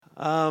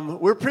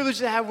We're privileged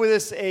to have with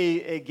us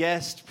a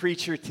guest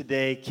preacher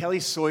today. Kelly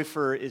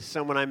Soifer is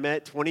someone I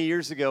met 20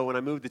 years ago when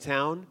I moved to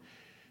town.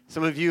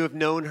 Some of you have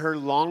known her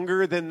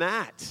longer than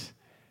that.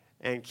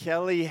 And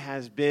Kelly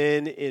has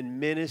been in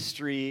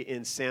ministry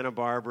in Santa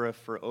Barbara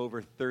for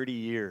over 30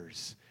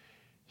 years.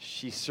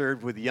 She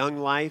served with Young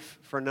Life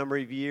for a number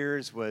of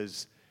years,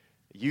 was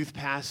a youth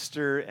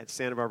pastor at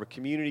Santa Barbara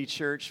Community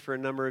Church for a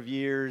number of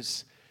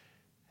years,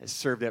 has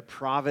served at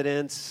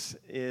Providence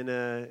in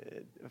a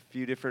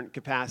few different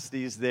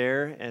capacities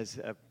there as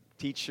a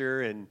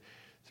teacher and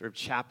sort of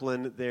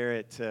chaplain there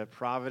at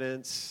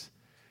Providence.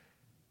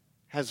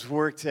 Has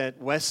worked at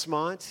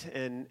Westmont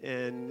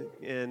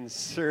and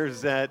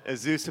serves at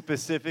Azusa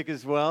Pacific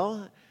as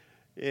well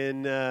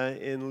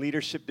in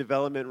leadership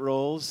development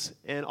roles.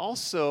 And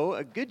also,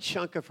 a good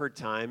chunk of her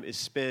time is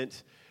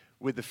spent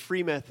with the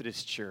Free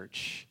Methodist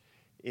Church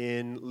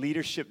in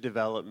leadership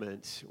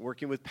development,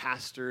 working with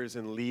pastors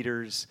and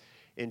leaders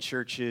in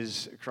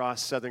churches across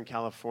Southern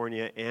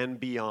California and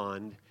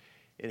beyond,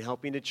 in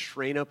helping to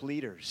train up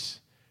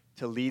leaders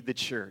to lead the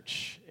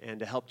church and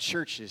to help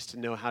churches to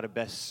know how to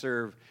best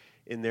serve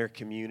in their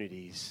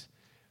communities.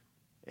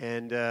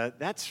 And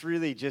that's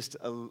really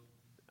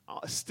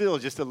still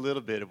just a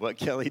little bit of what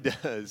Kelly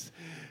does.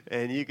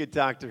 And you could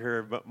talk to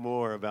her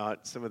more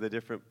about some of the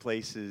different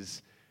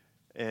places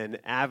and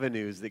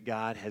avenues that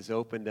God has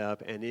opened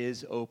up and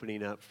is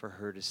opening up for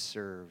her to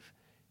serve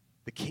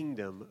the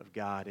kingdom of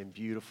God in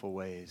beautiful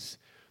ways.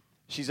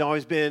 She's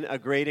always been a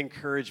great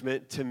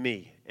encouragement to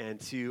me and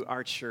to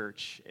our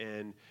church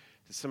and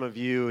to some of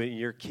you and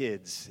your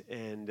kids.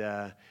 And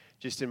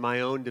just in my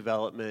own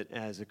development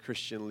as a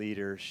Christian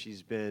leader,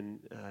 she's been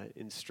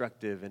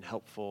instructive and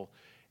helpful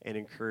and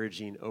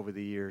encouraging over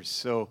the years.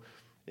 So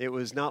it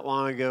was not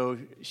long ago.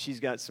 She's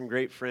got some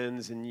great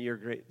friends, and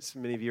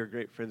many of you are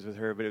great friends with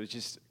her, but it was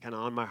just kind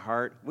of on my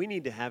heart. We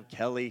need to have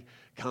Kelly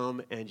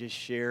come and just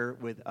share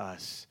with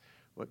us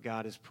what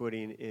God is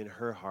putting in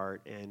her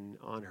heart and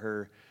on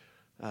her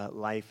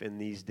life in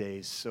these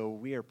days. So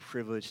we are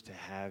privileged to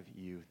have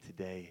you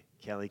today.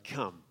 Kelly,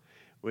 come,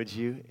 would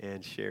you,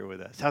 and share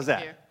with us. How's that?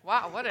 Thank you.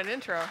 Wow, what an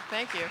intro.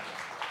 Thank you.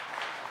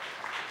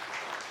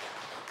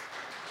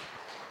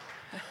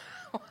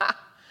 Wow.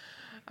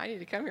 I need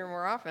to come here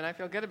more often. I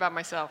feel good about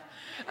myself.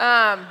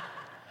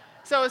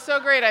 So it's so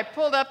great. I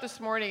pulled up this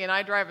morning, and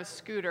I drive a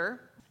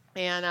scooter,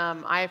 and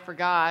I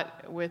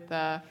forgot with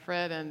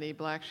Fred and the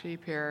black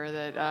sheep here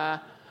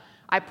that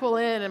I pull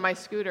in my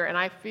scooter, and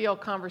I feel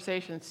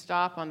conversations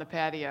stop on the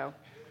patio.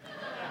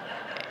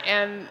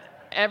 And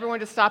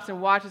everyone just stops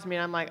and watches me,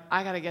 and I'm like,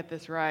 I got to get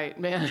this right,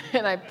 man.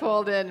 And I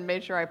pulled in and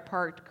made sure I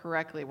parked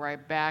correctly where I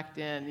backed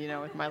in,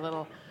 with my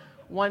little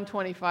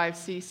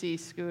 125cc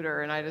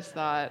scooter, and I just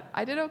thought,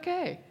 I did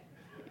okay.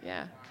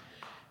 Yeah.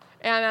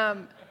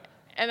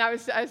 And I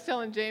was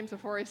telling James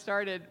before he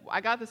started, I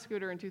got the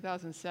scooter in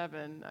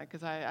 2007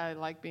 because I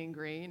like being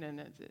green, and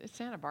it's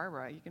Santa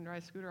Barbara. You can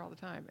ride a scooter all the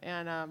time.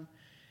 And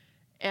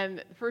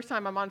the first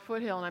time I'm on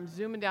Foothill, and I'm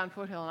zooming down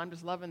Foothill, and I'm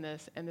just loving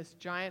this, and this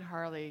giant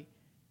Harley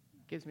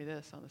gives me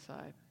this on the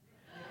side.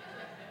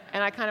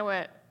 And I kind of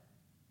went,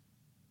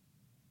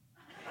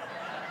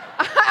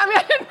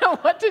 I didn't know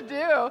what to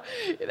do.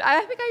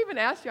 I think I even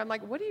asked you, I'm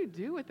like, what do you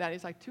do with that?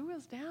 He's like, 2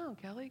 wheels down,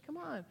 Kelly, come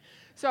on.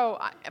 So,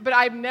 but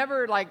I've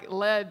never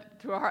led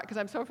to a heart, because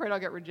I'm so afraid I'll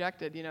get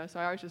rejected, so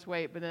I always just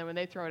wait. But then when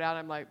they throw it out,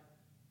 I'm like,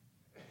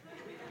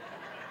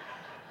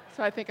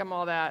 so I think I'm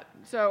all that.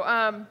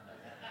 So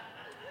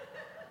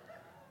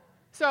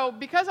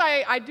because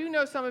I do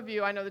know some of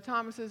you, I know the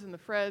Thomases and the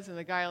Freds and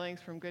the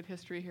Geilings from good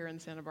history here in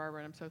Santa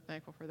Barbara, and I'm so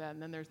thankful for that.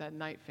 And then there's that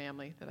Knight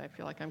family that I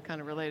feel like I'm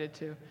kind of related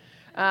to.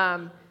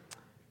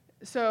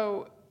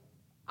 So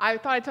I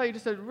thought I'd tell you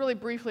just really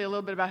briefly a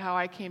little bit about how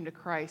I came to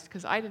Christ,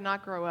 because I did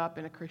not grow up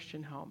in a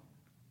Christian home.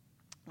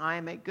 I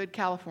am a good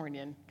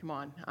Californian. Come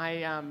on.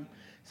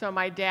 So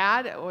my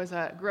dad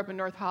grew up in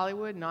North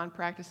Hollywood,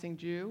 non-practicing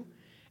Jew,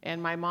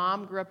 and my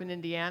mom grew up in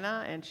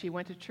Indiana, and she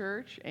went to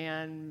church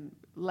and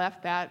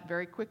left that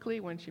very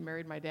quickly when she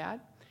married my dad.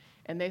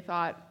 And they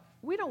thought,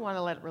 we don't want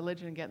to let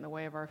religion get in the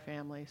way of our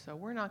family, so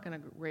we're not going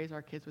to raise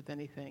our kids with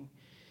anything.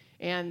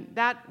 And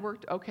that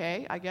worked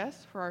okay, I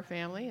guess, for our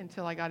family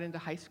until I got into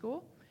high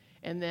school.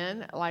 And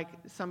then, like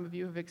some of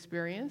you have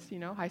experienced,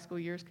 high school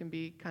years can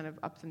be kind of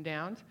ups and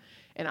downs.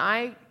 And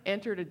I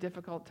entered a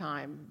difficult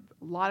time,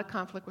 a lot of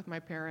conflict with my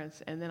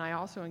parents, and then I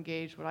also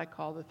engaged what I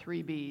call the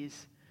 3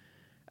 Bs,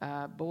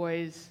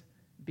 boys,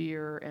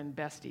 beer, and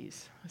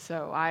besties.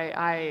 So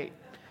I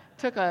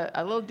took a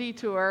little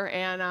detour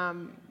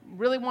and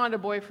really wanted a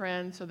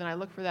boyfriend, so then I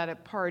looked for that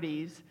at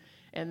parties.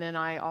 And then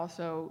I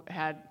also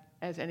had,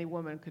 as any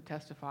woman could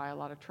testify, a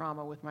lot of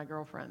trauma with my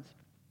girlfriends,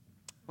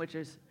 which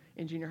is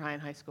in junior high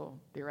and high school,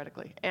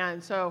 theoretically.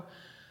 And so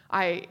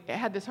I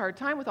had this hard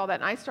time with all that,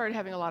 and I started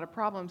having a lot of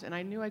problems, and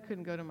I knew I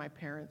couldn't go to my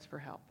parents for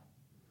help.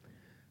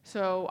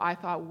 So I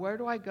thought, where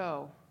do I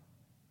go?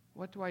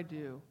 What do I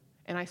do?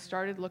 And I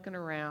started looking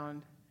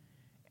around,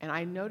 and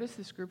I noticed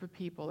this group of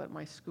people at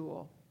my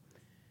school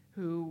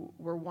who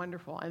were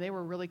wonderful, and they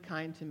were really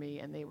kind to me,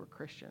 and they were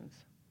Christians.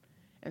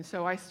 And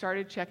so I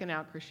started checking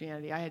out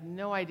Christianity. I had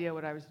no idea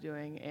what I was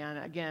doing. And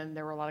again,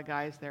 there were a lot of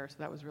guys there, so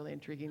that was really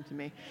intriguing to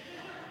me.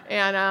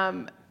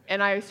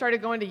 And I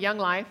started going to Young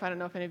Life. I don't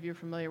know if any of you are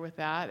familiar with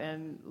that,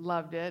 and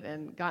loved it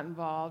and got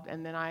involved.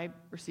 And then I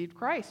received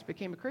Christ,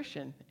 became a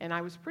Christian. And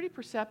I was pretty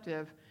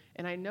perceptive,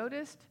 and I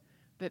noticed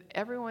that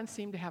everyone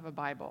seemed to have a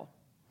Bible.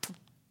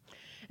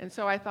 And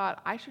so I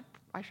thought, I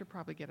should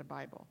probably get a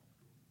Bible.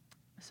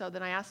 So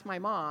then I asked my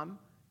mom,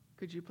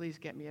 could you please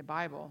get me a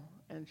Bible?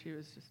 And she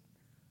was just,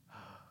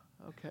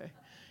 okay.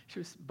 She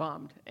was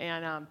bummed.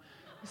 And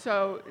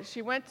so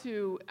she went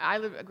to, I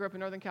grew up in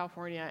Northern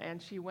California,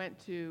 and she went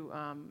to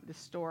the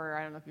store,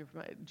 I don't know if you're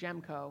familiar,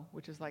 Gemco,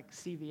 which is like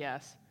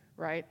CVS,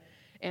 right?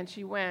 And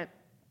she went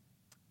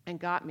and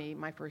got me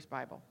my first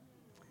Bible.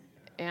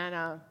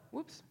 And,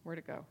 whoops, where'd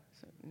it go?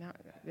 So now,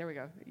 there we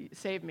go.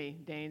 Save me,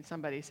 Dane.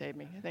 Somebody save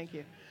me. Thank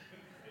you.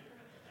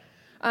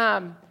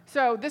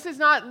 So this is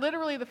not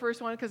literally the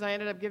first one because I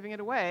ended up giving it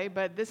away,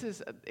 but this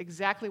is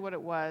exactly what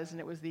it was, and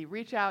it was the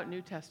Reach Out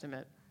New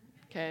Testament,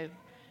 okay,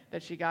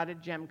 that she got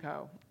at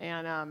Gemco.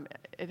 And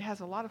it has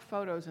a lot of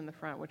photos in the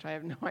front, which I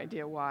have no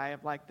idea why,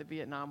 of like the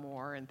Vietnam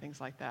War and things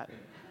like that.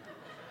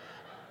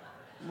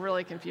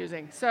 Really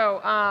confusing.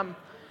 So,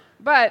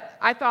 but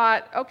I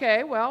thought,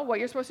 okay, well, what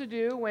you're supposed to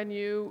do when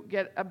you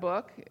get a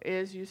book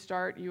is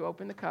you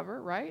open the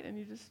cover, right? And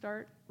you just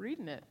start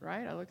reading it,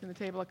 right? I looked in the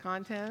table of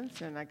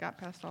contents, and I got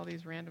past all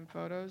these random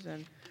photos.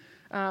 And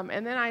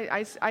then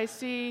I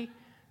see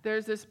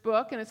there's this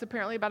book, and it's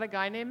apparently about a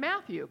guy named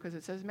Matthew, because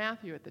it says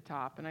Matthew at the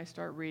top. And I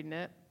start reading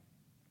it.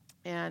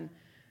 And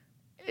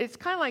it's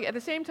kind of like, at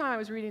the same time I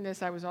was reading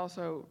this, I was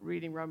also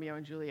reading Romeo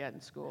and Juliet in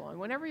school. And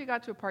whenever you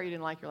got to a part you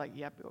didn't like, you're like,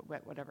 yep,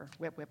 whatever,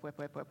 whip, whip, whip,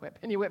 whip, whip, whip.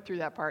 And you whip through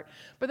that part.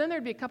 But then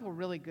there'd be a couple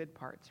really good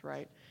parts,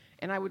 right?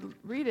 And I would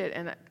read it,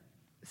 and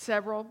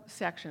several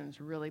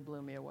sections really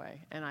blew me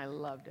away. And I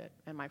loved it.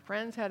 And my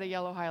friends had a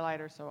yellow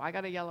highlighter, so I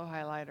got a yellow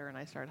highlighter, and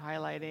I started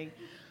highlighting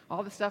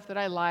all the stuff that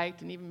I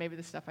liked, and even maybe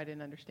the stuff I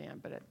didn't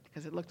understand, but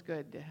because it looked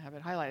good to have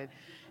it highlighted.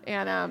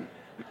 And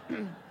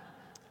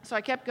so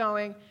I kept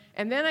going,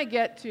 and then I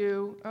get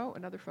to,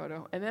 another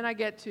photo, and then I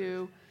get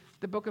to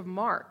the book of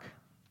Mark,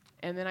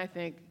 and then I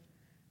think,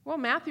 well,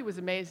 Matthew was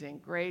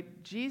amazing,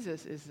 great.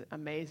 Jesus is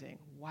amazing,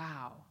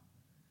 wow.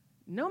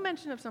 No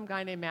mention of some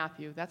guy named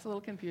Matthew. That's a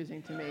little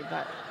confusing to me,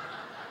 but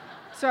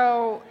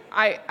so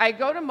I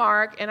go to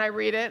Mark, and I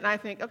read it, and I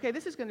think, okay,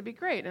 this is going to be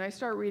great, and I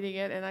start reading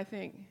it, and I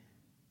think,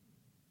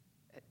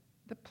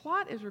 the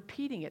plot is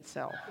repeating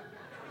itself.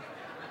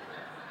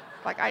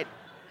 Like,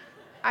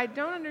 I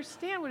don't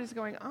understand what is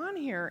going on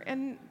here.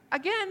 And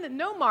again,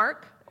 no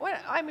Mark. What?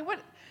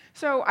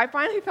 So I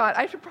finally thought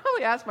I should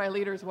probably ask my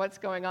leaders what's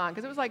going on,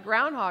 because it was like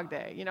Groundhog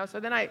Day, you know. So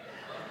then I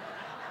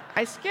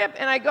skip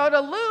and I go to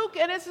Luke,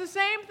 and it's the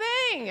same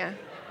thing.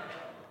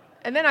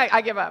 And then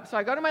I give up. So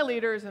I go to my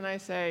leaders and I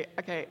say,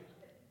 okay,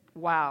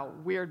 wow,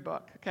 weird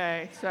book,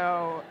 okay?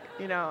 So,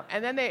 you know,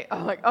 and then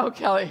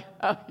Kelly,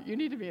 you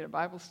need to be in a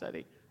Bible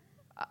study.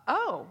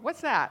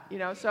 What's that? You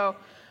know, so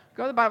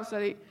go to the Bible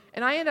study.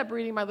 And I end up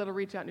reading my little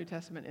Reach Out New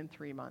Testament in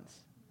 3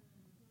 months.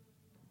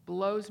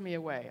 Blows me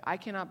away. I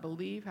cannot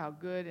believe how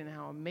good and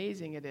how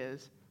amazing it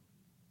is.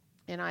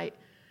 And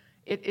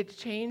it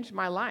changed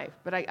my life.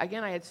 But I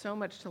had so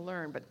much to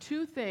learn. But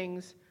 2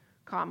 things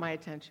caught my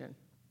attention.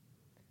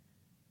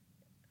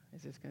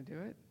 Is this going to do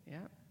it?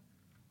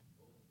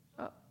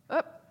 Yeah.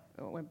 It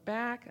went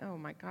back. Oh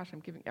my gosh, I'm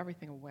giving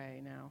everything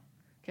away now.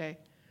 Okay.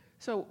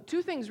 So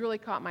 2 things really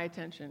caught my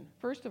attention.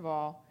 First of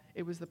all,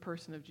 it was the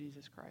person of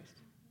Jesus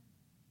Christ.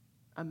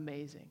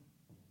 Amazing.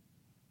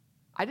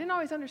 I didn't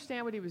always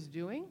understand what he was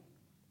doing,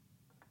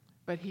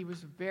 but he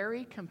was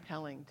very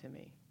compelling to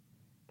me.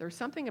 There was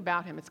something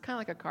about him. It's kind of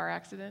like a car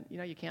accident. You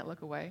know, you can't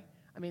look away.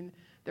 I mean,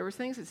 there was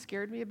things that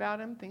scared me about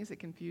him, things that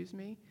confused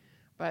me,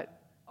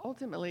 but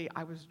ultimately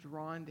I was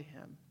drawn to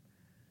him.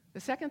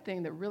 The second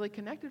thing that really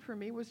connected for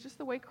me was just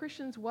the way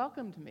Christians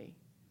welcomed me,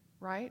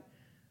 right?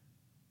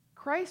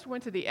 Christ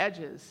went to the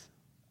edges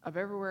of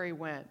everywhere he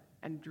went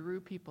and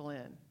drew people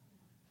in.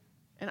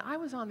 And I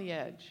was on the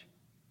edge.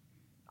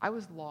 I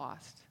was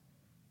lost.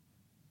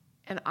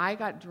 And I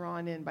got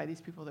drawn in by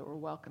these people that were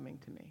welcoming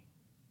to me.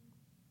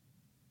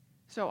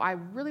 So I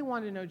really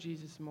wanted to know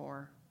Jesus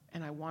more,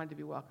 and I wanted to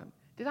be welcomed.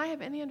 Did I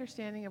have any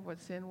understanding of what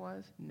sin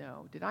was?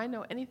 No. Did I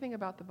know anything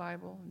about the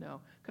Bible?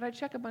 No. Could I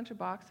check a bunch of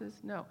boxes?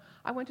 No.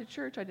 I went to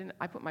church.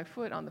 I put my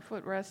foot on the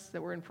footrests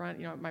that were in front.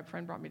 You know, my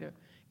friend brought me to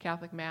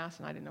Catholic Mass,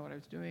 and I didn't know what I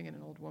was doing, and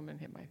an old woman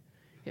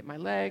hit my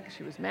leg.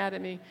 She was mad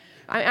at me.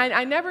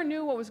 I never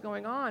knew what was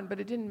going on, but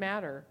it didn't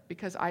matter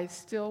because I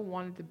still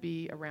wanted to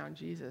be around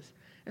Jesus.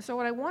 And so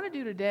what I want to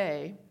do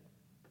today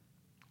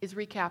is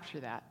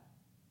recapture that.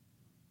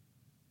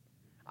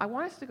 I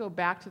want us to go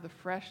back to the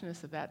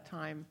freshness of that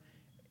time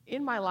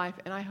in my life,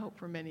 and I hope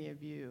for many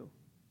of you,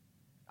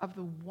 of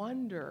the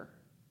wonder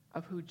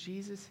of who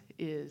Jesus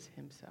is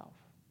himself.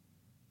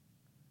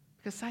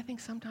 Because I think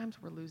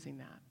sometimes we're losing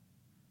that.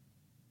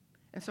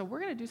 And so we're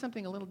going to do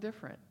something a little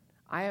different.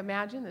 I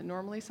imagine that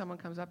normally someone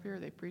comes up here,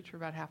 they preach for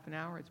about half an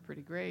hour, it's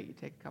pretty great, you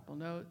take a couple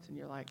notes, and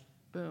you're like,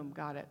 boom,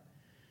 got it.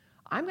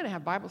 I'm going to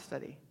have Bible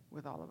study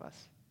with all of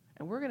us,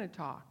 and we're going to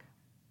talk,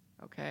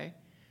 okay?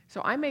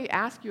 So I may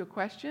ask you a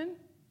question,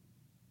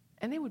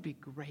 and it would be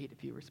great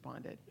if you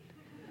responded.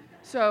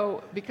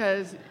 So,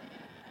 because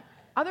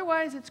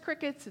otherwise it's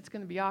crickets, it's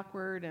going to be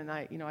awkward, and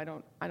I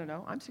don't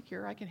know, I'm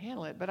secure, I can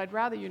handle it, but I'd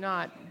rather you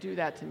not do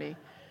that to me.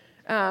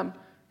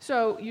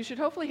 So you should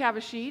hopefully have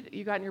a sheet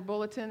you got in your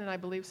bulletin, and I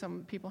believe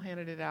some people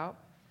handed it out.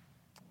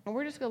 And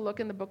we're just going to look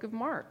in the book of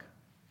Mark.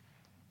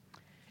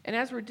 And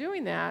as we're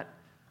doing that,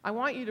 I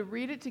want you to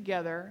read it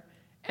together,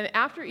 and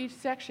after each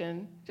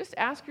section, just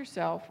ask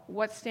yourself,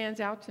 what stands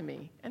out to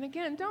me? And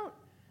again,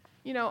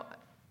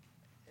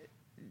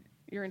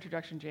 your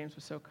introduction, James,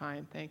 was so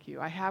kind. Thank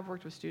you. I have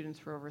worked with students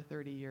for over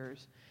 30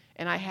 years,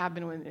 and I have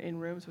been in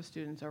rooms with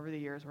students over the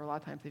years where a lot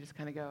of times they just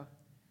kind of go,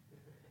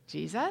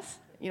 Jesus?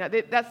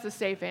 That's the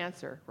safe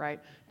answer, right?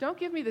 Don't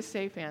give me the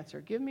safe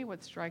answer. Give me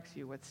what strikes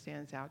you, what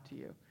stands out to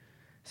you.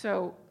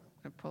 So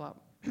I'm going to pull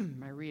up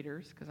my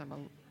readers because I'm a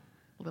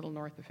little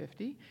north of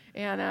 50.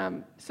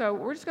 And so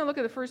we're just going to look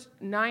at the first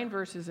 9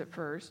 verses at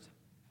first.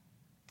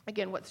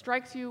 Again, what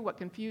strikes you, what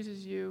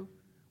confuses you,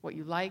 what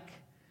you like.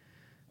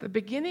 The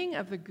beginning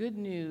of the good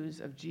news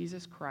of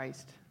Jesus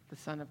Christ, the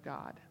Son of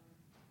God.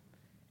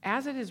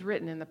 As it is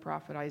written in the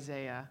prophet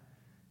Isaiah,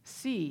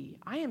 see,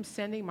 I am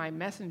sending my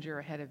messenger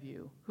ahead of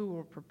you who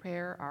will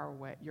prepare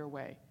your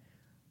way.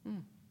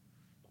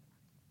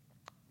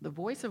 The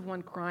voice of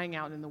one crying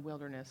out in the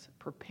wilderness,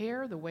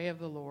 prepare the way of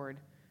the Lord,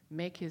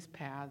 make his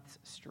paths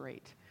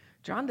straight.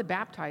 John the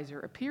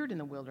Baptizer appeared in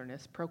the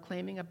wilderness,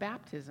 proclaiming a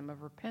baptism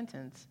of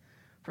repentance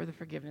for the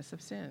forgiveness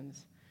of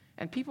sins.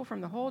 And people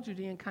from the whole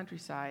Judean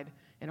countryside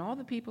and all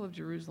the people of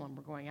Jerusalem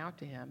were going out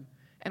to him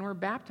and were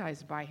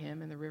baptized by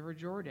him in the river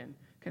Jordan,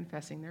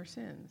 confessing their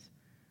sins.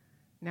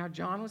 Now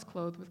John was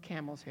clothed with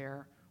camel's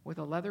hair, with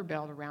a leather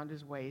belt around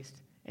his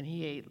waist, and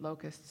he ate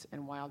locusts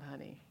and wild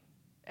honey.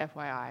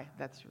 FYI,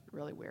 that's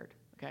really weird,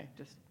 okay?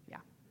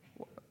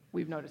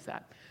 We've noticed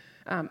that.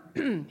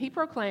 He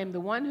proclaimed, the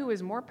one who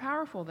is more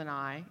powerful than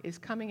I is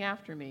coming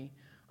after me.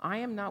 I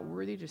am not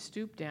worthy to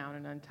stoop down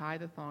and untie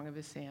the thong of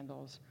his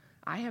sandals.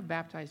 I have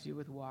baptized you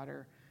with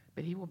water,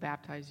 but he will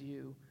baptize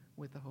you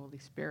with the Holy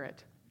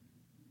Spirit.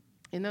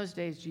 In those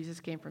days, Jesus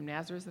came from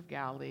Nazareth of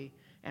Galilee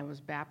and was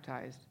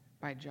baptized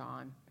by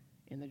John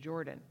in the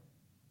Jordan.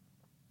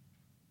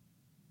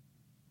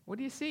 What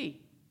do you see?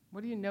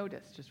 What do you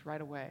notice just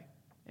right away?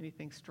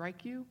 Anything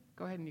strike you?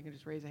 Go ahead and you can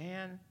just raise a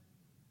hand.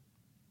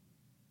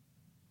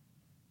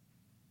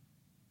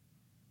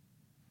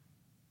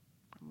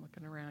 I'm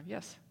looking around.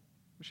 Yes,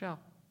 Michelle.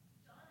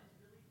 John is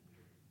really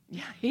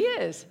weird. Yeah, he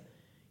is.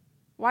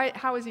 Why?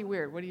 How is he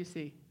weird? What do you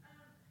see?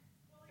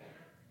 Well,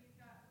 he's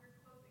got weird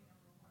clothing,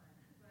 number one,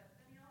 but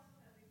then he also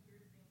has these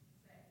weird things to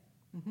say.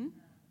 Mm-hmm.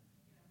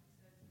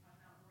 He says, I'm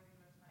not worthy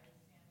to untie his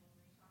sandals,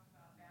 and he talks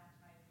about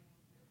baptizing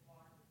with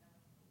water, but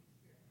then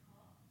with the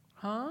Holy Spirit.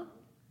 Huh?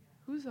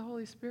 Who's the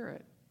Holy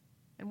Spirit?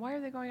 And why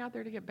are they going out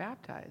there to get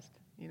baptized?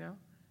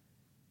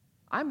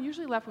 I'm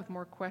usually left with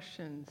more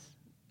questions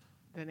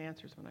than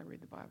answers when I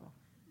read the Bible.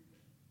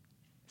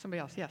 Somebody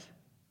else, yes.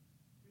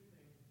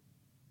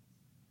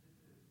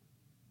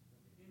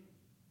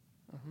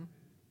 Mm-hmm.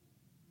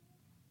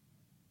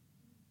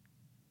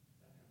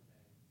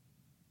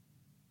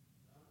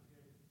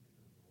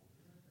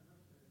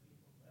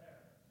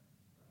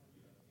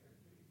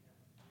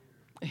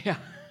 Yeah.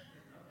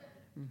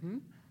 Mm-hmm.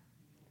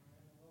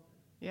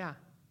 Yeah.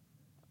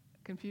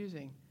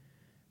 Confusing.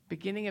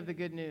 Beginning of the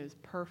good news.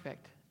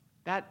 Perfect.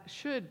 That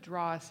should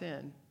draw us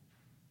in.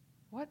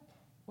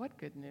 What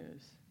good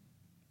news?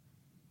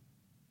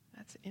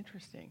 That's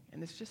interesting.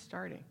 And it's just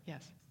starting.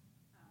 Yes.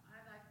 I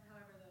like,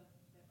 however, that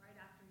right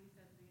after he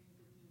says the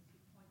good news, he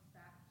points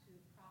back to a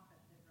prophet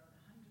that wrote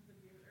hundreds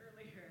of years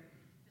earlier,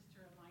 just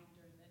a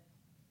reminder that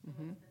it's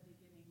the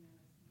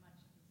beginning, there's much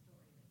of the story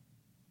that is still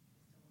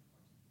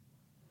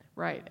important.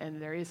 Right,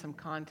 and there is some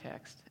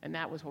context. And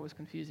that was what was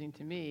confusing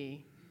to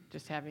me,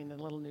 just having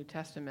the little New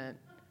Testament.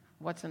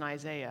 What's in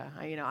Isaiah?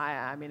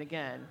 I mean,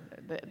 again,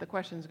 the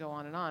questions go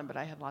on and on, but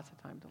I had lots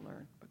of time to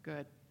learn. But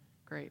good.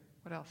 Great.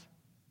 What else?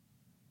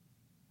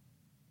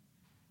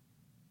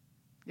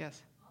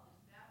 Yes.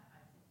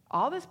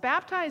 All this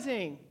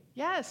baptizing.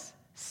 Yes.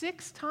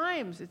 6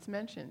 times it's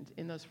mentioned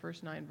in those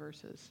first 9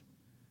 verses.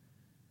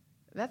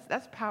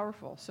 That's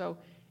powerful. So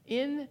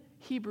in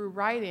Hebrew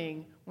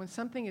writing, when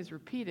something is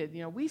repeated,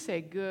 we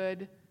say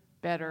good,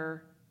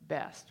 better,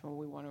 best when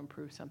we want to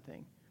improve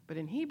something. But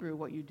in Hebrew,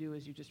 what you do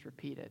is you just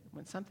repeat it.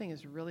 When something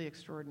is really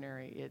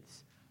extraordinary,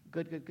 it's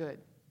good, good, good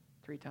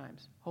 3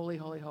 times. Holy,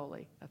 holy,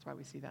 holy. That's why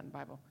we see that in the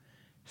Bible.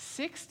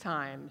 6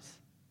 times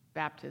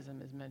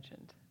baptism is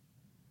mentioned.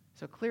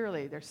 So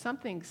clearly, there's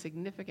something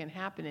significant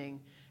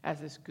happening as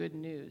this good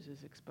news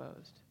is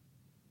exposed.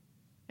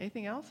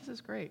 Anything else? This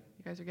is great.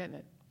 You guys are getting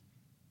it.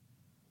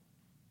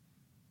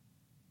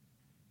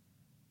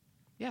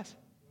 Yes.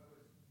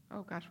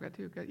 Oh, gosh, we got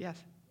 2. Good. Yes.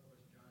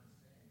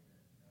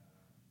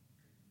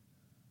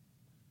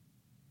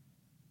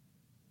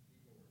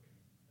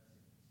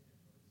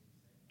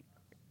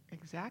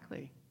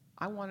 Exactly.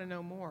 I want to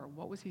know more.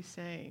 What was he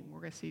saying? We're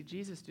going to see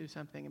Jesus do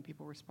something and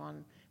people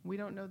respond. We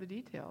don't know the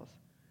details.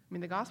 I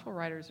mean, the gospel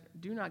writers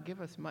do not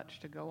give us much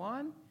to go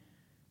on,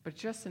 but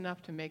just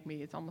enough to make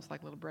me, it's almost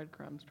like little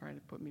breadcrumbs trying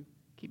to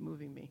keep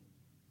moving me.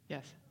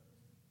 Yes?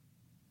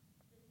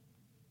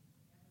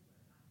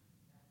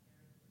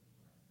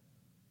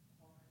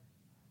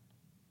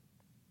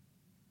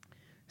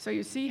 So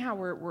you see how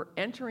we're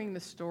entering the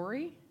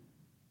story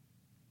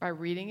by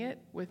reading it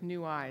with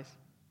new eyes,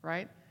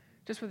 right?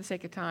 Just for the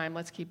sake of time,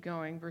 let's keep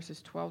going,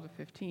 verses 12 to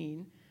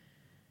 15.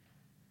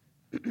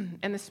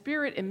 And the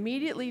Spirit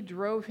immediately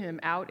drove him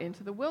out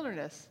into the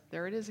wilderness.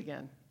 There it is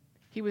again.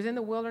 He was in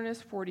the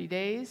wilderness 40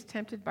 days,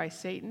 tempted by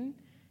Satan,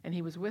 and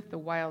he was with the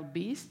wild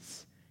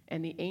beasts,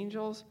 and the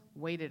angels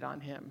waited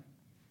on him.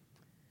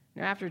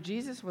 Now, after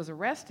John was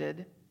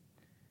arrested,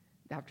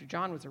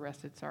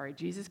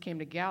 Jesus came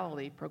to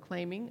Galilee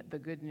proclaiming the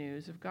good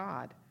news of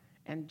God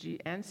and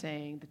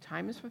saying, the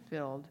time is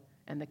fulfilled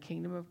and the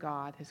kingdom of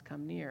God has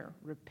come near.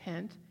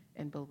 Repent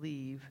and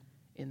believe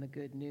in the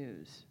good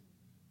news.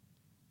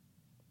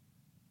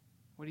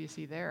 What do you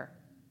see there?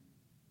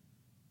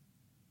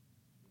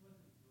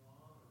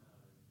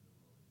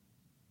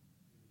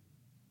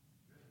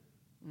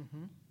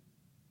 Mm-hmm.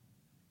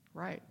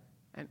 Right.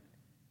 And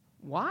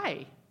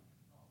why?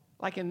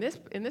 Like in this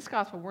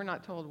gospel, we're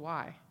not told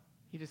why.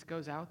 He just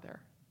goes out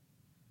there.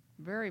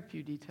 Very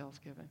few details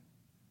given.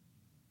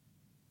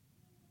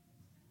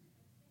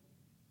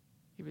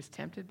 He was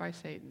tempted by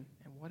Satan.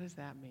 And what does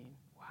that mean?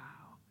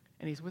 Wow.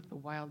 And he's with the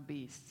wild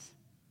beasts.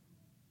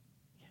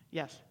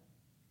 Yes?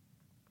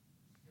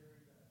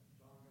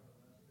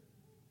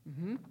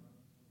 Mm-hmm.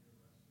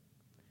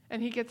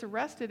 And he gets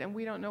arrested, and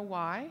we don't know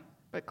why.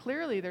 But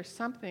clearly there's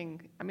something.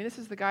 I mean, this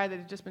is the guy that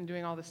had just been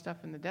doing all this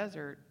stuff in the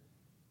desert.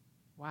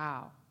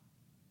 Wow.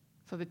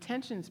 So the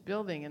tension's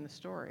building in the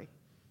story,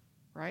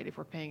 right, if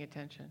we're paying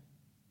attention.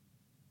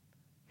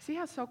 See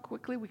how so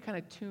quickly we kind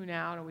of tune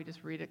out and we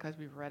just read it because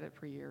we've read it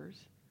for years?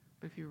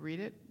 But if you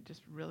read it,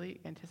 just really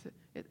anticipate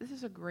it. This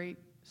is a great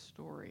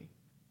story.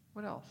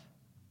 What else?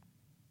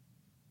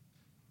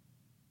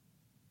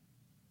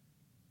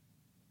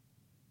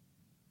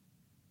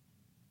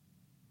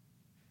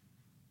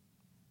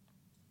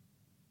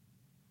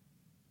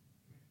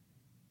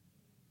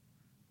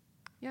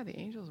 Yeah, the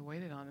angels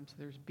waited on him. So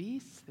there's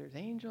beasts, there's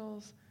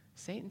angels,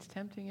 Satan's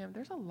tempting him.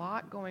 There's a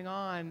lot going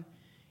on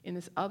in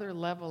this other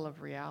level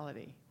of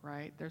reality,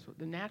 right? There's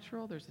the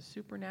natural, there's the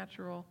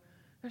supernatural.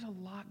 There's a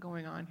lot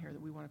going on here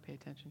that we want to pay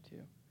attention to.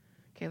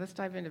 Okay, let's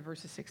dive into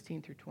verses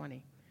 16 through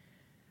 20.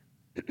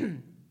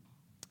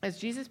 As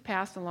Jesus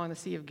passed along the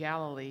Sea of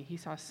Galilee, he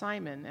saw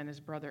Simon and his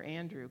brother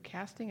Andrew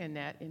casting a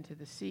net into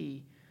the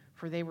sea,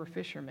 for they were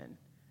fishermen.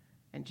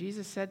 And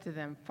Jesus said to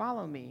them,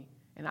 "Follow me,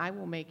 and I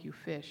will make you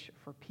fish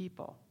for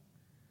people."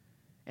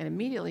 And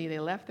immediately they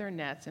left their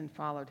nets and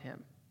followed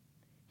him.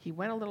 He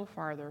went a little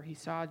farther. He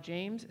saw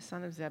James,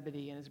 son of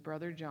Zebedee, and his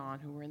brother John,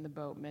 who were in the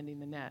boat mending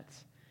the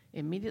nets.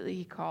 Immediately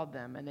he called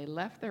them, and they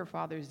left their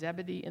father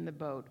Zebedee in the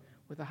boat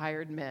with the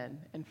hired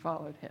men and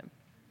followed him.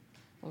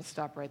 We'll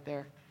stop right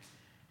there.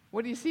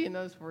 What do you see in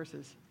those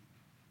verses?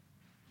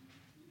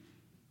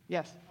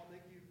 Yes? I'll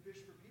make you fish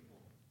for people.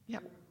 Yeah.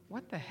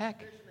 What the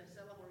heck? Fish and they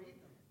sell them or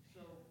eat them.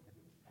 So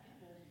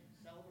people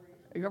sell or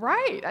eat them. You're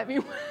right. I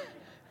mean,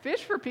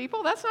 fish for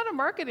people? That's not a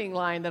marketing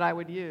line that I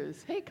would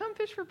use. Hey, come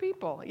fish for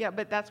people. Yeah,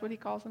 but that's what he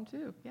calls them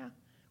too. Yeah.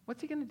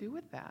 What's he going to do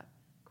with that?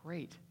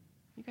 Great.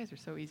 You guys are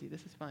so easy.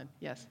 This is fun.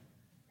 Yes?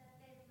 That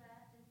they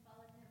left and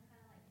followed him kind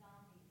of like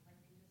zombies, like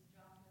they just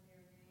dropped what they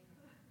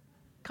were doing.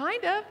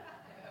 Kind of.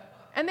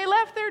 And they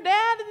left their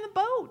dad in the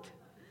boat.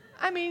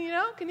 I mean,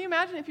 can you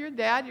imagine if you're a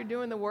dad, you're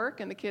doing the work,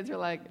 and the kids are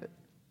like,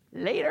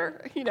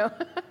 later,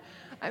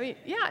 I mean,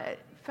 yeah,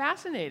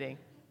 fascinating.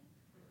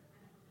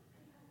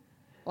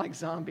 Like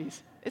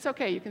zombies. It's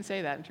okay. You can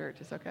say that in church.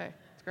 It's okay.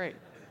 It's great.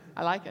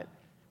 I like it.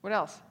 What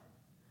else?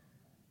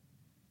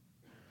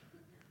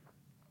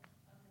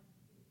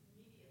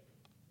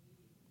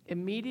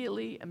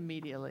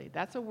 Immediately.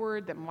 That's a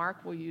word that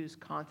Mark will use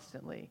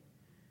constantly.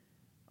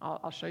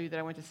 I'll show you that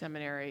I went to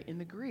seminary. In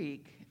the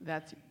Greek,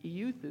 that's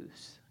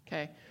euthus.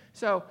 Okay,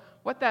 so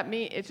what that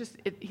means,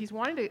 he's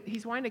wanting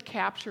to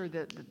capture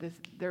this.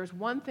 There's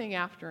one thing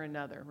after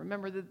another.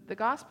 Remember, the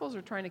Gospels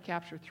are trying to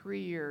capture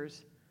 3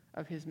 years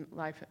of his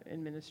life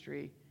and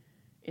ministry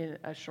in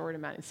a short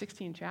amount, in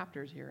 16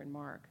 chapters here in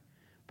Mark.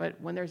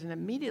 But when there's an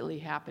immediately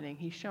happening,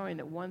 he's showing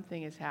that one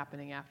thing is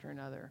happening after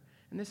another.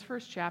 In this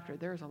first chapter,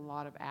 there's a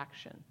lot of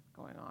action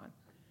going on,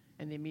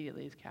 and the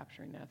immediately is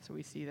capturing that. So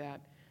we see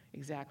that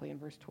exactly in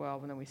verse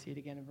 12, and then we see it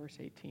again in verse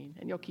 18.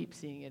 And you'll keep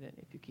seeing it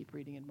if you keep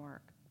reading in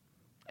Mark.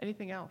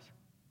 Anything else?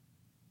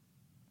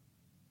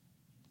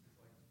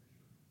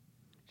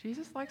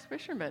 Jesus likes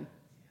fishermen.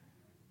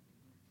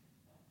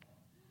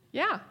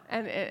 Yeah,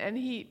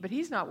 but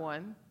he's not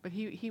one, but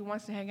he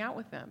wants to hang out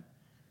with them.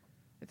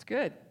 It's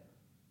good.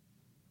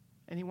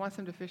 And he wants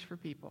them to fish for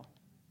people.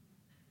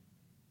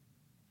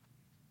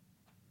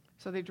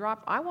 So they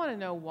drop. I want to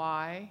know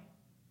why.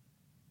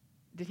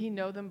 Did he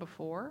know them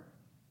before?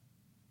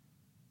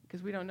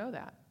 Because we don't know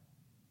that.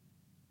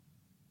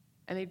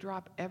 And they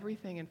drop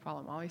everything and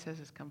follow him. All he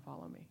says is, come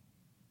follow me.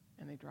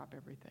 And they drop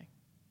everything.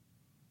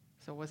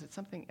 So was it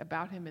something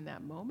about him in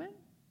that moment?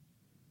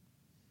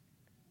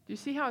 Do you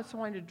see how it's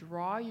wanting to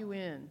draw you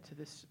in to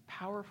this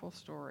powerful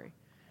story?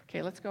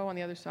 Okay, let's go on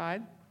the other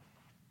side.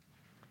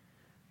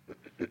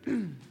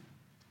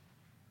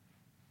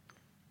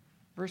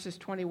 Verses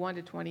 21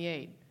 to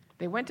 28.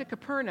 They went to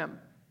Capernaum,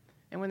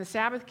 and when the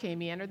Sabbath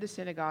came, he entered the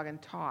synagogue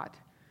and taught.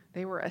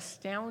 They were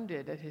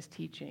astounded at his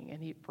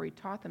teaching, for he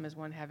taught them as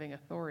one having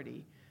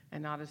authority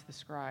and not as the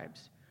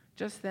scribes.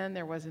 Just then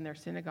there was in their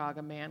synagogue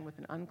a man with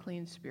an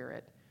unclean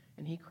spirit,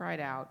 and he cried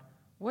out,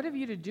 "What have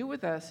you to do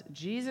with us,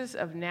 Jesus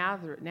of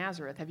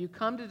Nazareth? Have you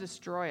come to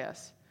destroy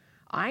us?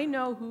 I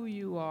know who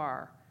you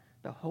are,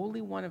 the Holy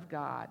One of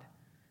God."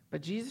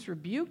 But Jesus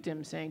rebuked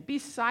him, saying, "Be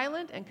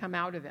silent and come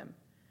out of him."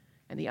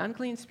 And the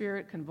unclean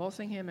spirit,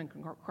 convulsing him and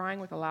crying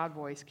with a loud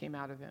voice, came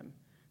out of him.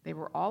 They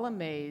were all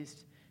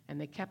amazed, and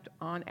they kept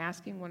on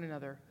asking one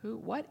another,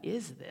 "What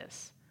is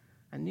this?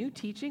 A new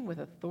teaching with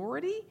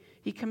authority?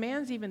 He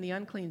commands even the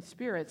unclean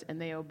spirits,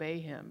 and they obey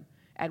him."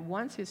 At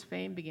once his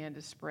fame began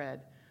to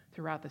spread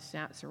throughout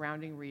the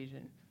surrounding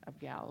region of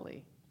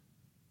Galilee.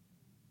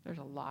 There's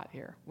a lot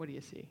here. What do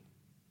you see?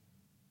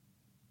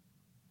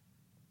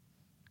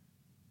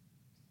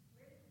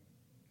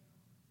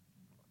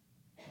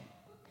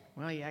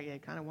 Well, yeah, you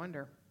kind of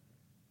wonder.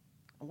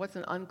 What's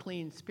an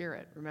unclean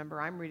spirit?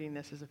 Remember, I'm reading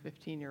this as a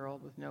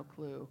 15-year-old with no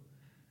clue.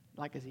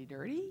 Like, is he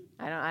dirty?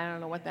 I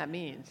don't know what that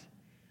means.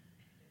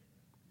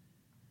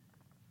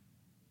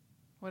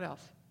 What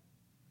else?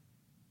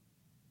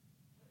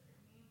 What does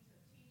it mean to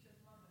teach as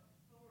one with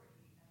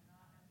authority and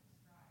not as a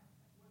scribe?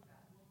 What does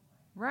that look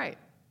like? Right.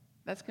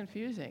 That's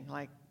confusing.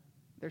 Like,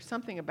 there's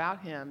something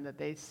about him that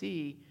they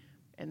see,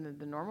 and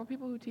the normal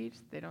people who teach,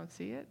 they don't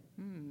see it?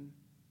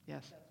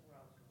 Yes. That's where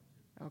I was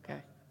going to. Okay.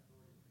 That's an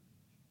authority to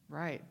teach.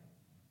 Right.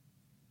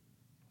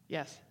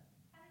 Yes.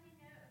 How did he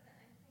know it was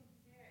an unclean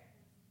spirit?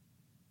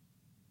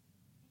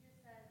 'Cause he just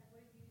said,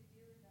 "What have you to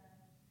do with us?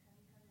 Have you come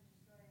to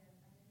destroy us?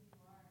 I know who you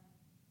are,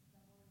 the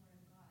Holy One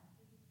of God."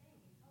 So he's saying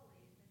he's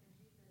holy.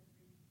 It's like when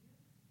Jesus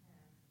rebukes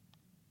him and says,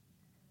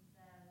 "Come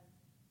out of him."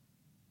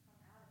 So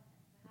how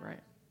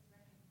Right. did Jesus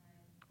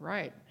recognize?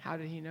 Right. How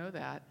did he know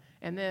that?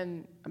 And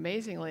then,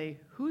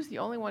 amazingly, who's the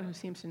only one who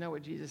seems to know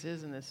what Jesus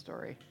is in this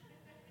story?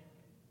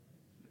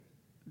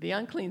 The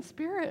unclean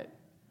spirit.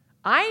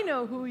 I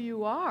know who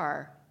you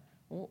are.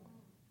 Well,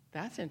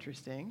 that's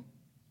interesting.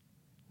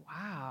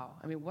 Wow.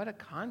 I mean, what a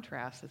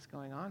contrast that's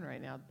going on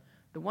right now.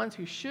 The ones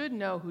who should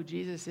know who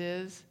Jesus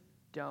is,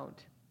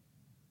 don't.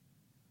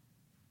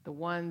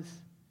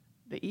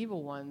 The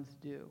evil ones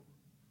do.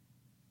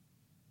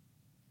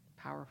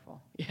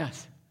 Powerful.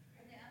 Yes.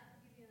 And they also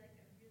give you like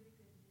a really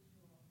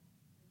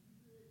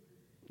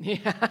good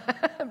visual.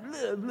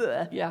 Yeah. Blah,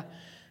 blah. Yeah,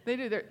 they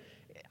do.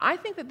 I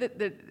think that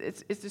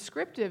it's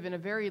descriptive in a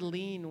very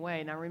lean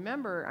way. Now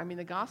remember, I mean,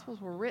 the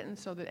Gospels were written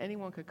so that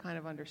anyone could kind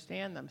of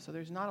understand them. So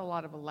there's not a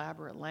lot of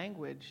elaborate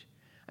language.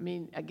 I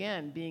mean,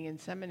 again, being in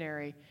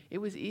seminary, it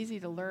was easy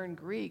to learn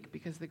Greek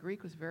because the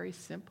Greek was very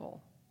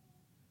simple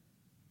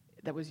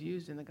that was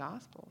used in the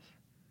Gospels.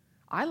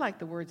 I like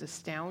the words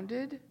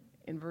astounded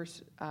in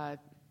verse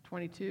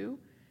 22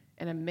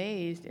 and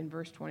amazed in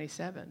verse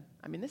 27.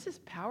 I mean, this is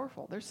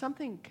powerful. There's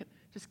something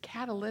just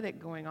catalytic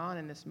going on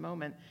in this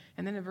moment.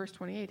 And then in verse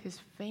 28, his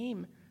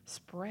fame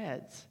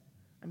spreads.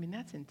 I mean,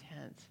 that's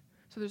intense.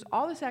 So there's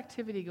all this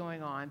activity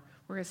going on.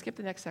 We're going to skip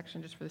the next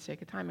section just for the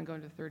sake of time and go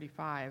into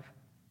 35.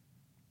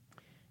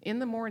 In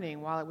the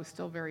morning, while it was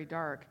still very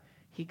dark,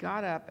 he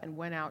got up and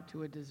went out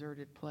to a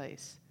deserted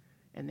place,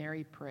 and there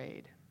he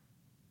prayed.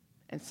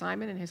 And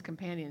Simon and his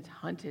companions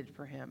hunted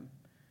for him.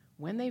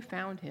 When they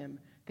found him,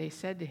 they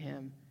said to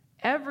him,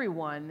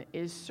 "Everyone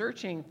is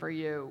searching for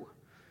you."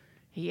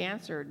 He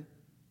answered,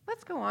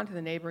 "Let's go on to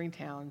the neighboring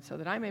town so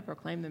that I may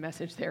proclaim the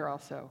message there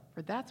also,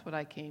 for that's what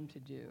I came to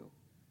do."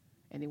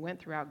 And he went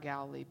throughout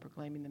Galilee,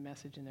 proclaiming the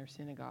message in their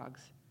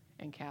synagogues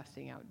and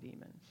casting out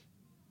demons.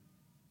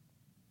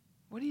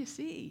 What do you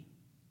see?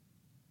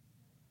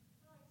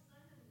 Well, like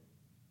Simon and his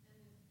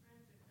friends are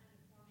kind of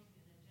forming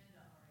an agenda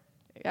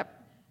already. Yep,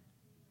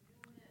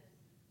 We're doing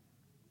this.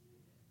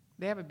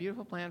 they have a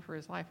beautiful plan for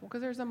his life. Well,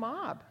 because there's a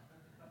mob,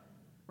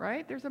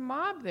 right? There's a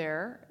mob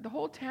there. The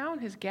whole town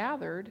has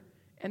gathered,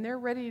 and they're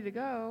ready to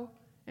go.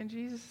 And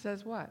Jesus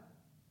says what?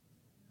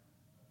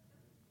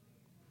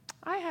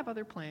 "I have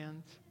other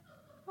plans."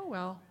 Oh,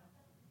 well,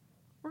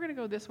 we're going to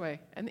go this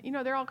way. And,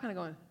 they're all kind of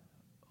going,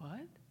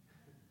 "What?"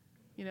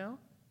 You know?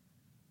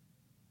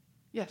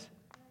 Yes?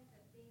 I like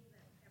the theme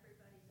that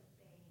everybody's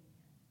obeying him.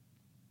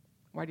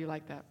 Why do you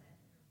like that?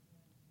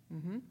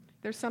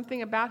 There's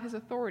something about his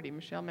authority.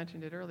 Michelle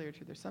mentioned it earlier,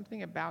 too. There's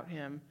something about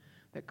him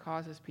that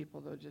causes people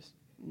to just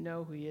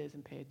know who he is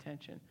and pay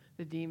attention.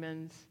 The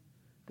demons,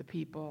 the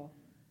people,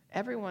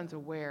 everyone's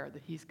aware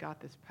that he's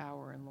got this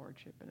power and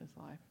lordship in his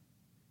life.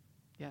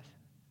 Yes?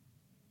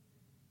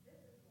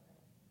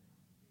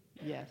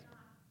 Yes.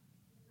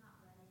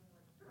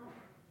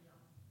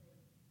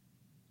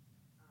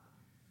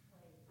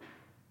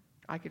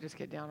 I could just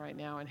get down right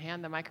now and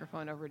hand the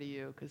microphone over to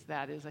you because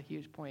that is a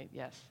huge point.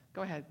 Yes,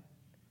 go ahead.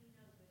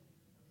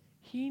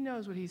 He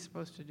knows what he's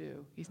supposed to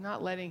do. He's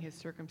not letting his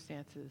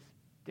circumstances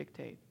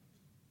dictate.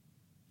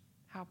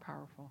 How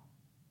powerful.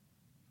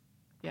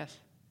 Yes?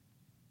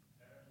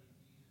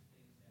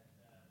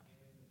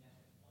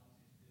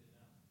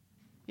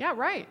 Yeah,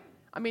 right.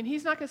 I mean,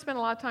 he's not going to spend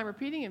a lot of time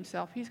repeating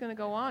himself. He's going to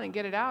go on and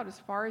get it out as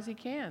far as he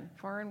can,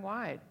 far and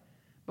wide.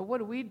 But what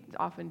do we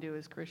often do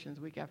as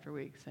Christians week after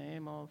week?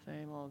 Same old,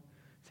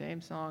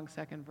 same song,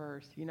 second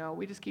verse. You know,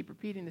 we just keep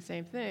repeating the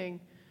same thing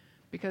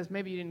because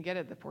maybe you didn't get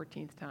it the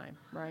 14th time,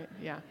 right?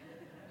 Yeah.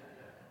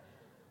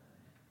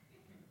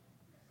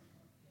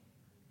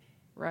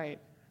 Right.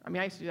 I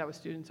mean, I used to do that with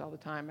students all the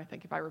time. I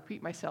think if I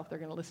repeat myself, they're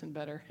going to listen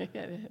better.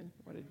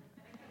 What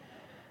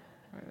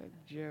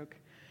a joke.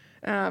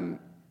 And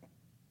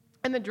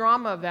the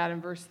drama of that in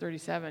verse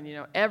 37, you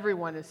know,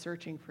 everyone is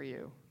searching for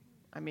you.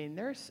 I mean,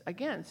 there's,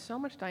 again, so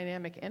much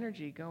dynamic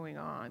energy going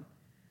on.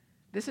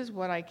 This is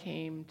what I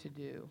came to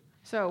do.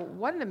 So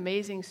what an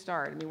amazing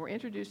start. I mean, we're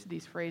introduced to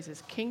these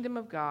phrases, kingdom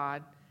of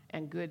God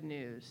and good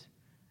news.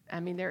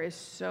 I mean, there is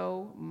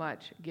so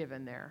much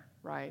given there,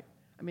 right?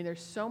 I mean,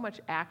 there's so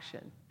much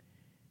action.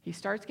 He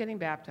starts getting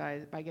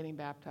baptized.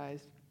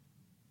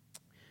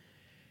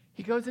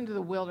 He goes into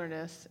the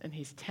wilderness, and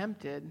he's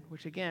tempted,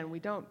 which, again, we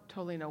don't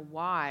totally know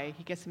why.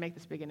 He gets to make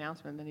this big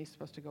announcement, and then he's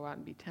supposed to go out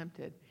and be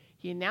tempted.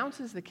 He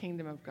announces the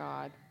kingdom of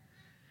God.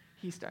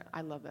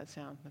 I love that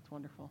sound. That's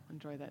wonderful.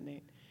 Enjoy that,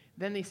 Nate.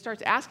 Then he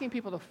starts asking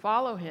people to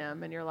follow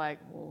him, and you're like,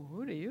 well,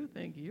 who do you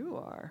think you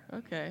are?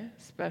 Okay,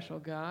 special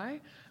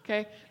guy.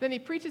 Okay, then he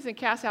preaches and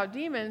casts out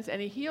demons,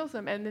 and he heals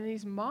them, and then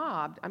he's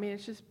mobbed. I mean,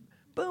 it's just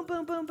boom,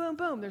 boom, boom, boom,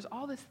 boom. There's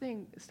all this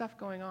stuff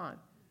going on.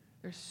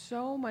 There's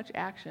so much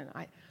action.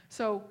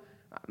 So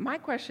my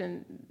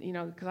question, you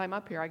know, because I'm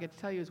up here, I get to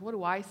tell you is, what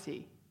do I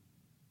see?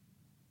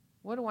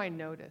 What do I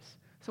notice?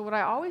 So what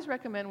I always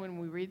recommend when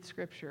we read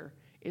Scripture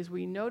is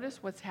we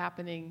notice what's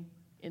happening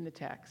in the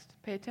text.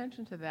 Pay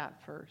attention to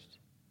that first.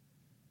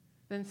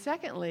 Then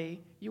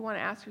secondly, you want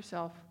to ask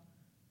yourself,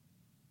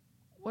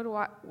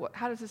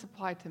 how does this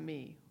apply to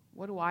me?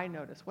 What do I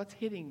notice? What's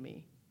hitting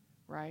me,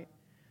 right?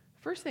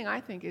 First thing I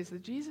think is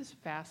that Jesus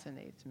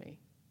fascinates me.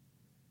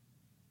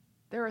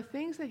 There are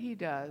things that he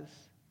does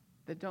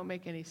that don't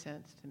make any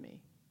sense to me.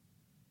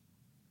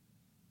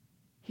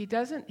 He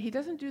doesn't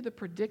do the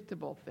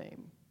predictable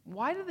thing.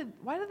 Why do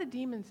the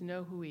demons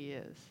know who he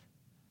is?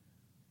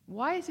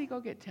 Why does he go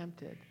get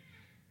tempted?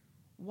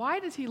 Why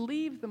does he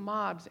leave the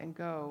mobs and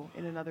go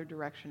in another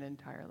direction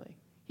entirely?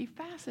 He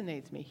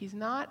fascinates me. He's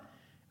not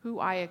who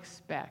I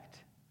expect,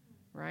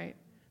 right?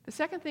 The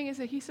second thing is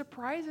that he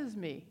surprises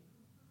me.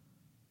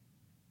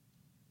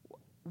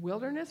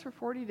 Wilderness for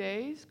 40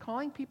 days,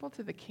 calling people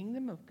to the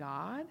kingdom of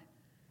God.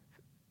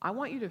 I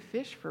want you to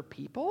fish for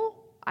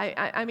people.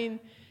 I mean,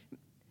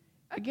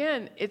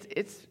 again,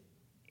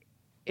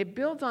 it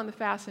builds on the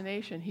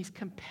fascination. He's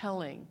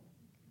compelling.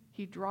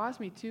 He draws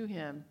me to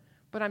him,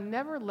 but I'm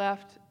never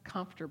left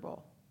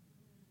comfortable.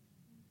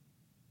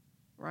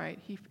 Right?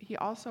 He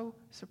also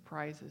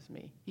surprises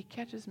me. He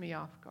catches me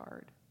off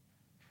guard.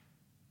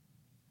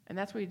 And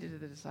that's what he did to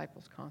the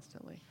disciples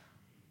constantly.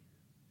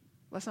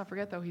 Let's not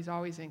forget, though, he's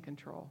always in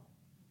control.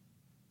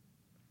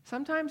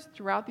 Sometimes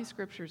throughout these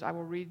scriptures, I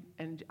will read,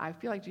 and I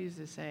feel like Jesus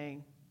is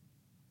saying,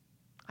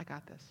 I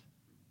got this.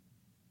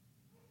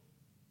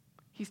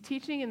 He's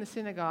teaching in the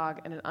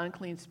synagogue, and an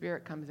unclean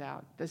spirit comes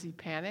out. Does he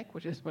panic,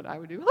 which is what I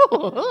would do?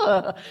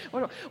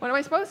 What am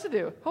I supposed to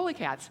do? Holy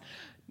cats.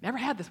 Never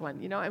had this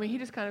one, you know? I mean, he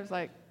just kind of is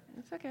like,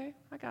 it's okay,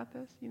 I got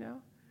this, you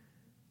know?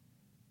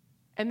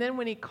 And then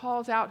when he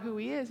calls out who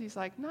he is, he's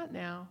like, not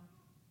now.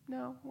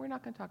 No, we're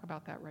not going to talk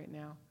about that right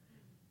now.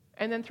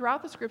 And then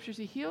throughout the scriptures,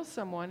 he heals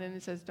someone, and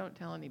it says, don't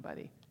tell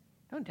anybody.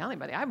 Don't tell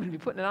anybody. I would be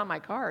putting it on my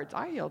cards.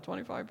 I healed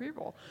 25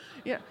 people.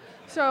 Yeah.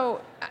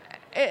 So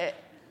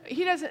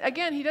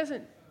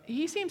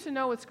he seems to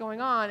know what's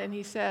going on, and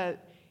he said,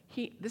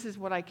 this is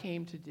what I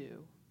came to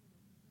do.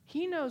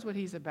 He knows what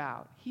he's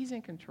about. He's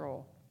in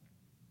control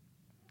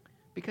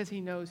because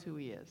he knows who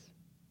he is.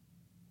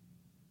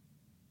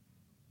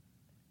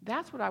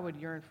 That's what I would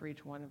yearn for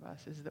each one of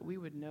us, is that we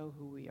would know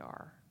who we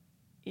are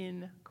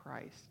in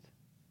Christ.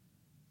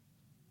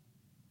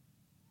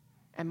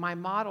 And my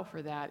model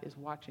for that is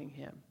watching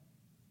him.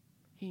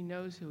 He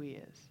knows who he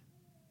is.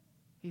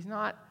 He's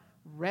not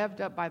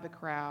revved up by the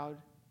crowd.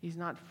 He's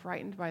not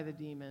frightened by the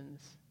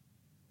demons.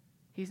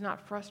 He's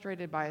not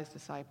frustrated by his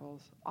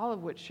disciples, all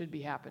of which should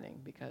be happening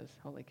because,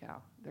 holy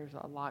cow, there's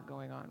a lot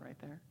going on right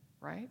there,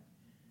 right?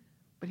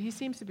 But he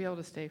seems to be able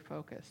to stay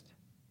focused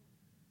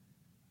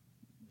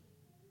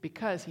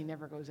because he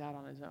never goes out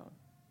on his own.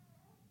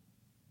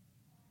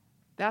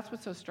 That's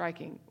what's so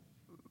striking.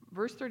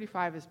 Verse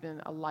 35 has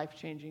been a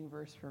life-changing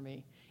verse for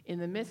me. In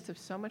the midst of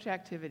so much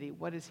activity,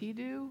 what does he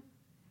do?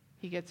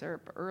 He gets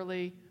up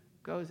early,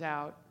 goes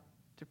out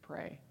to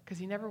pray, because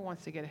he never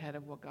wants to get ahead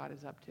of what God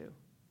is up to.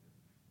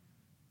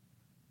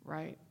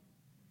 Right?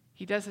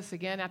 He does this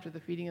again after the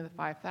feeding of the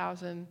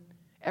 5,000.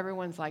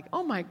 Everyone's like,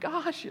 oh my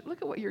gosh,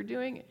 look at what you're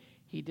doing.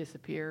 He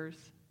disappears.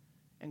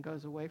 and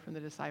goes away from the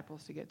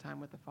disciples to get time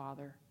with the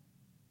Father.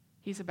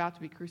 He's about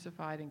to be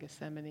crucified in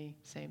Gethsemane.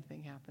 Same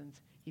thing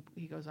happens.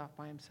 He goes off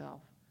by himself.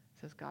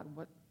 Says, God,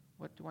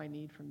 what do I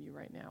need from you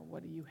right now?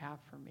 What do you have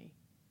for me?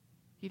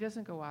 He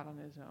doesn't go out on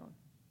his own.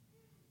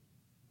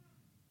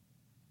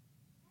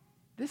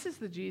 This is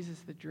the Jesus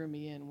that drew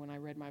me in when I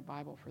read my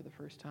Bible for the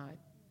first time.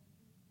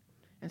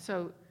 And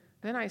so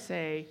then I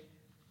say,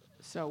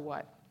 so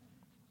what?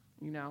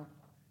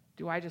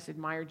 Do I just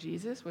admire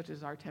Jesus, which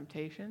is our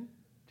temptation,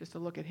 just to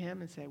look at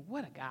him and say,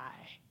 what a guy,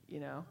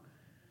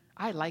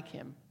 I like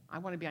him. I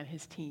want to be on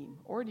his team.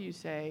 Or do you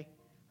say,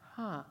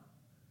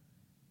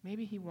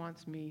 maybe he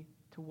wants me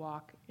to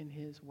walk in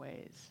his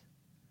ways.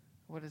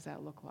 What does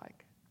that look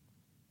like?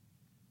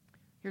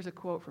 Here's a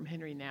quote from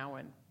Henry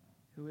Nouwen,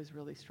 who has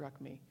really struck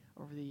me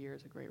over the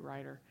years, a great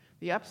writer.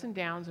 The ups and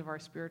downs of our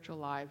spiritual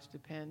lives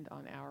depend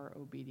on our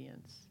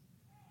obedience.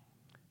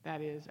 That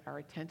is, our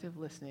attentive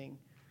listening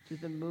to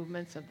the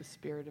movements of the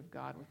Spirit of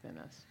God within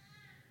us.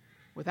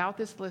 Without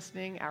this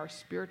listening, our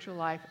spiritual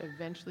life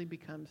eventually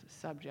becomes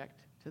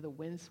subject to the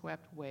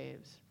windswept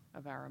waves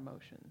of our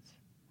emotions.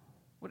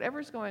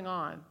 Whatever's going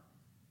on,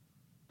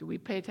 do we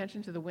pay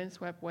attention to the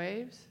windswept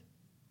waves,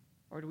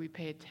 or do we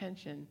pay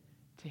attention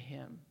to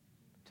him,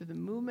 to the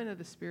movement of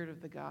the Spirit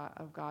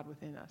of God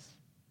within us?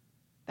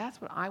 That's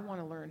what I want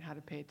to learn how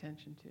to pay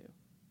attention to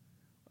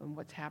and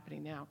what's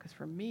happening now. Because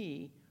for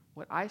me,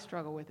 what I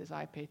struggle with is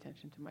I pay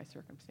attention to my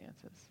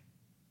circumstances.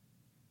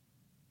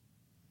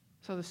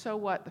 So the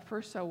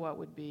first so what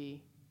would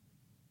be,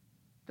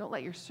 don't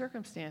let your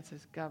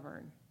circumstances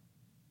govern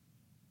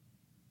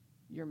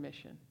your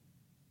mission.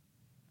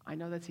 I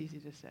know that's easy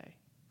to say.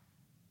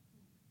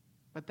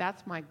 But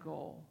that's my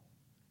goal,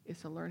 is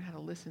to learn how to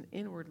listen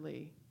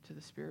inwardly to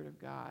the Spirit of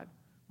God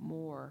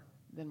more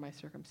than my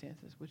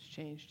circumstances, which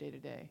change day to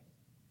day.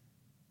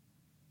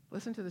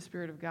 Listen to the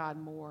Spirit of God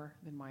more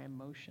than my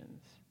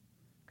emotions,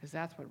 because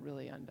that's what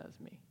really undoes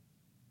me.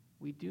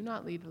 We do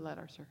not need to let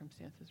our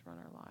circumstances run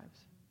our lives.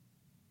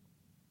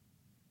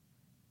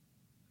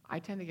 I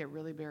tend to get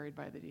really buried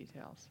by the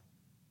details,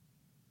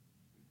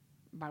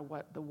 by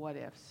the what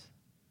ifs.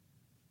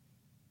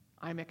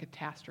 I'm a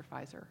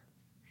catastrophizer.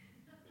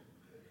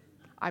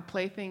 I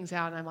play things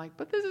out, and I'm like,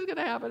 but this is going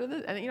to happen.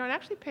 And it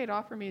actually paid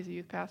off for me as a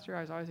youth pastor.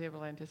 I was always able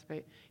to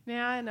anticipate,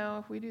 I know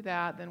if we do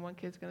that, then one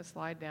kid's going to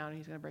slide down, and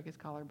he's going to break his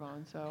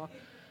collarbone. So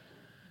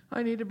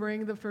I need to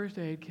bring the first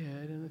aid kit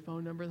and the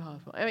phone number of the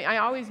hospital. I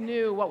always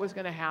knew what was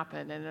going to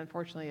happen, and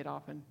unfortunately it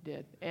often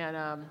did.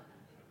 And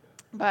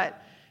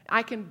but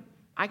I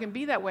can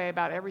be that way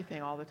about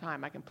everything all the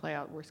time. I can play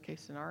out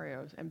worst-case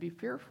scenarios and be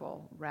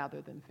fearful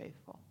rather than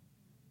faithful.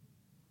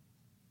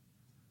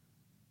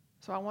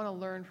 So I want to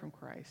learn from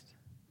Christ.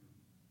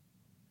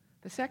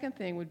 The second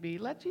thing would be,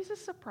 let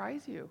Jesus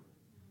surprise you.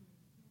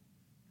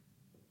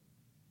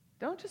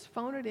 Don't just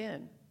phone it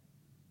in.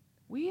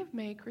 We have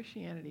made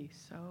Christianity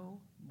so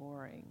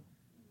boring.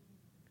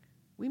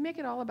 We make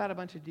it all about a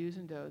bunch of do's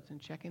and don'ts and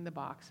checking the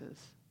boxes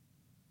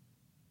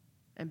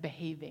and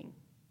behaving.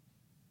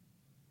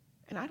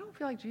 And I don't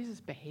feel like Jesus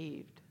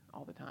behaved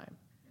all the time,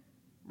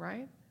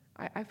 right?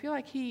 I feel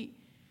like he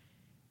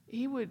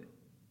would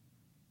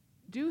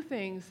do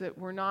things that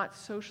were not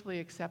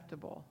socially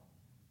acceptable.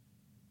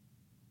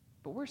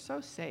 But we're so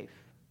safe.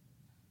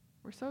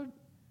 We're so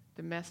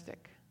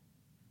domestic.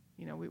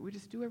 We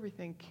just do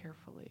everything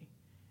carefully.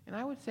 And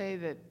I would say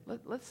that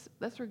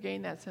let's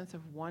regain that sense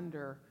of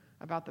wonder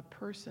about the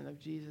person of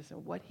Jesus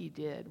and what he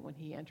did when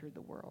he entered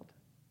the world.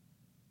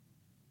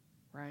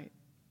 Right?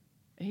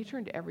 And he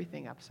turned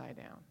everything upside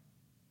down.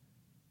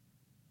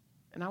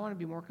 And I want to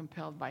be more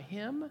compelled by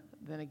him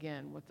than,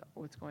 again,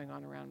 what's going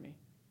on around me.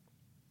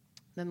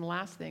 Then the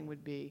last thing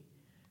would be,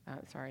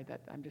 sorry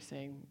that I'm just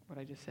saying what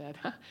I just said,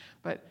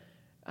 but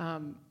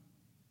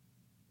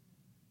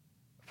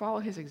follow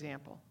his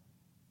example.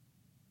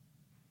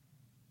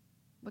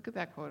 Look at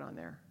that quote on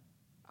there.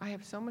 I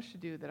have so much to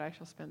do that I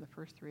shall spend the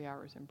first 3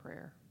 hours in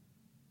prayer.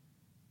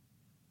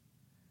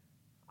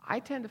 I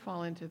tend to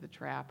fall into the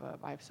trap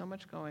of, I have so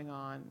much going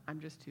on,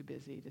 I'm just too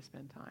busy to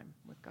spend time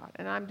with God.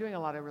 And I'm doing a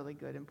lot of really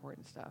good,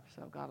 important stuff,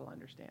 so God will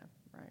understand,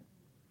 right?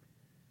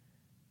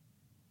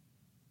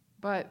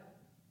 But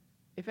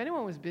if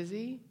anyone was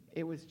busy,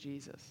 it was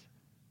Jesus.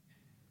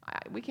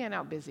 We can't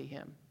out-busy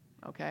him,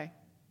 okay?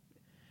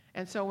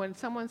 And so when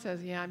someone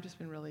says, I've just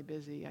been really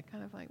busy, I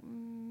kind of like,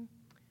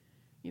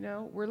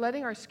 we're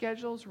letting our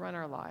schedules run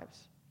our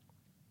lives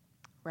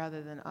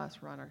rather than us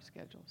run our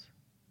schedules.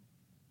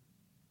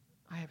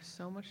 I have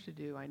so much to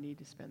do, I need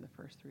to spend the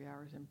first 3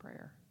 hours in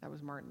prayer. That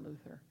was Martin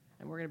Luther.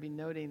 And we're going to be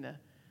noting the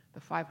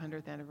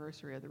 500th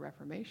anniversary of the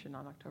Reformation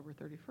on October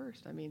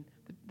 31st.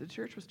 The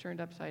church was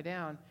turned upside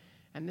down,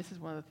 and this is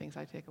one of the things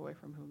I take away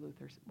from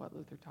what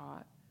Luther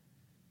taught.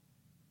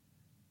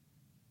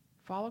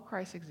 Follow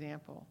Christ's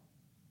example.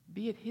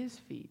 Be at his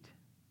feet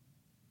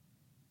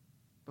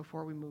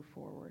before we move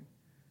forward.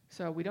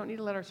 So we don't need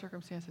to let our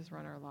circumstances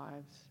run our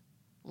lives.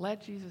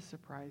 Let Jesus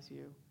surprise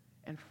you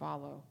and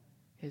follow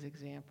his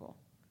example.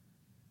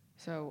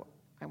 So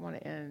I want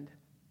to end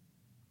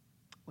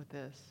with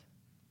this.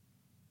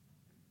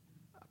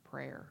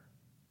 prayer.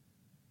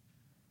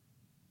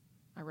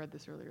 I read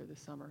this earlier this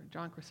summer.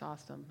 John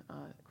Chrysostom.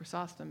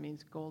 Chrysostom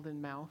means golden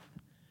mouth.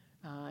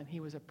 And he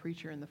was a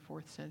preacher in the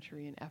 4th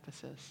century in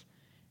Ephesus.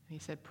 And he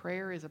said,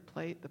 prayer is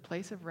the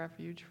place of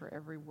refuge for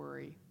every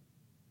worry,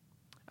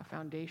 a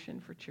foundation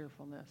for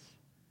cheerfulness,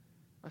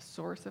 a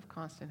source of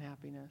constant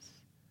happiness,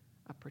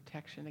 a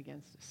protection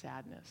against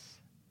sadness.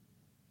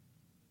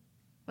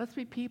 Let's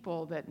be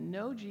people that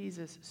know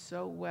Jesus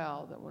so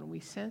well that when we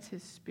sense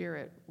his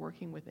Spirit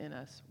working within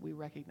us, we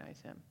recognize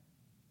him.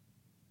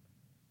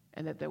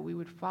 And that we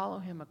would follow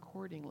him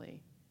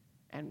accordingly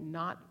and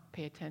not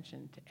pay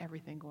attention to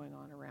everything going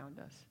on around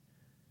us.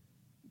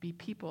 Be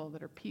people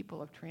that are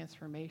people of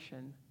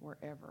transformation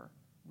wherever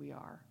we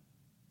are.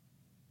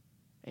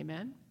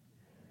 Amen?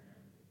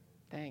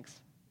 Thanks.